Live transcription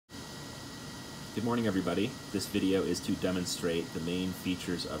Good morning, everybody. This video is to demonstrate the main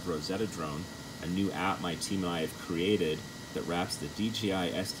features of Rosetta Drone, a new app my team and I have created that wraps the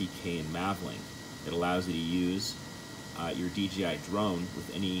DJI SDK in Mavlink. It allows you to use your DJI drone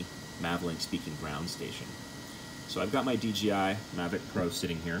with any Mavlink speaking ground station. So I've got my DJI Mavic Pro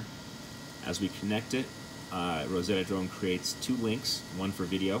sitting here. As we connect it, Rosetta Drone creates two links, one for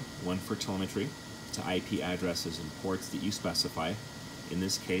video, one for telemetry, to IP addresses and ports that you specify. In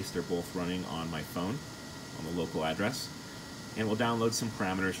this case, they're both running on my phone, on the local address, and we'll download some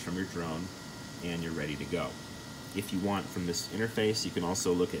parameters from your drone, and you're ready to go. If you want, from this interface, you can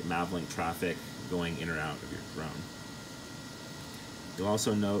also look at Mavlink traffic going in or out of your drone. You'll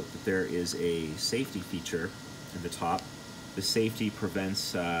also note that there is a safety feature at the top. The safety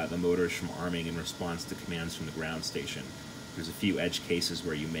prevents the motors from arming in response to commands from the ground station. There's a few edge cases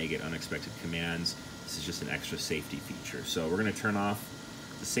where you may get unexpected commands. This is just an extra safety feature. So we're going to turn off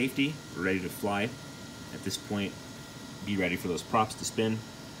the safety. We're ready to fly. At this point, be ready for those props to spin.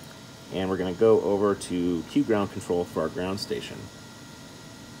 And we're going to go over to Q ground control for our ground station.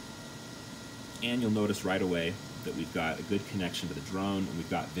 And you'll notice right away that we've got a good connection to the drone and we've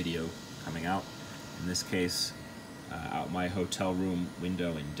got video coming out. In this case, out my hotel room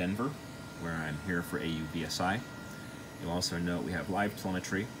window in Denver, where I'm here for AUVSI. You'll also note we have live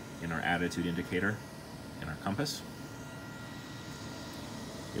telemetry in our attitude indicator and our compass.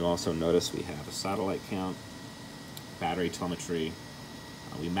 You'll also notice we have a satellite count, battery telemetry.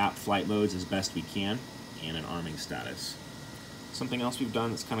 We map flight modes as best we can, and an arming status. Something else we've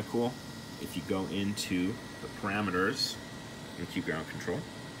done that's kind of cool, if you go into the parameters in Q ground control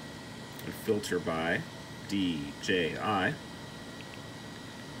and filter by DJI,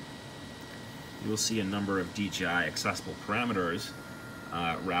 you'll see a number of DJI accessible parameters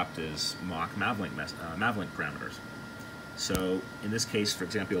wrapped as mock Mavlink parameters. So in this case, for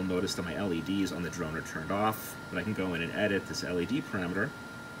example, you'll notice that my LEDs on the drone are turned off, but I can go in and edit this LED parameter,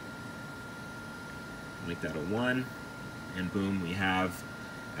 make that a 1, and boom, we have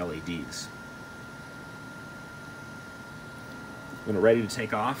LEDs. When we're ready to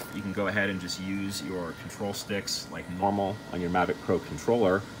take off, you can go ahead and just use your control sticks like normal on your Mavic Pro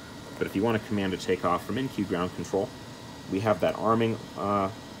controller. But if you want to command a takeoff from in-Q ground control, we have that arming,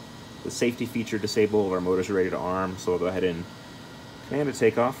 the safety feature disabled. Our motors are ready to arm, so I'll go ahead and command a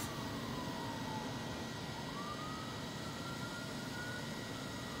takeoff.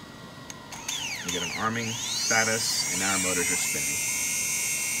 We get an arming status, and now our motors are spinning.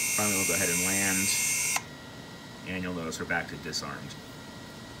 Finally, we'll go ahead and land, and you'll notice we're back to disarmed.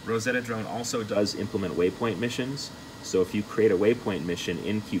 Rosetta Drone also does implement waypoint missions, so if you create a waypoint mission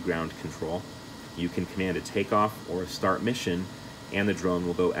in Q ground control, you can command a takeoff or a start mission, and the drone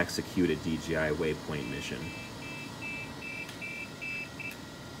will go execute a DJI waypoint mission.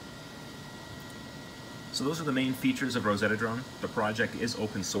 So those are the main features of Rosetta Drone. The project is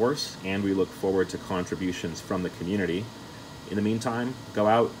open source, and we look forward to contributions from the community. In the meantime, go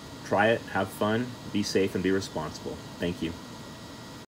out, try it, have fun, be safe, and be responsible. Thank you.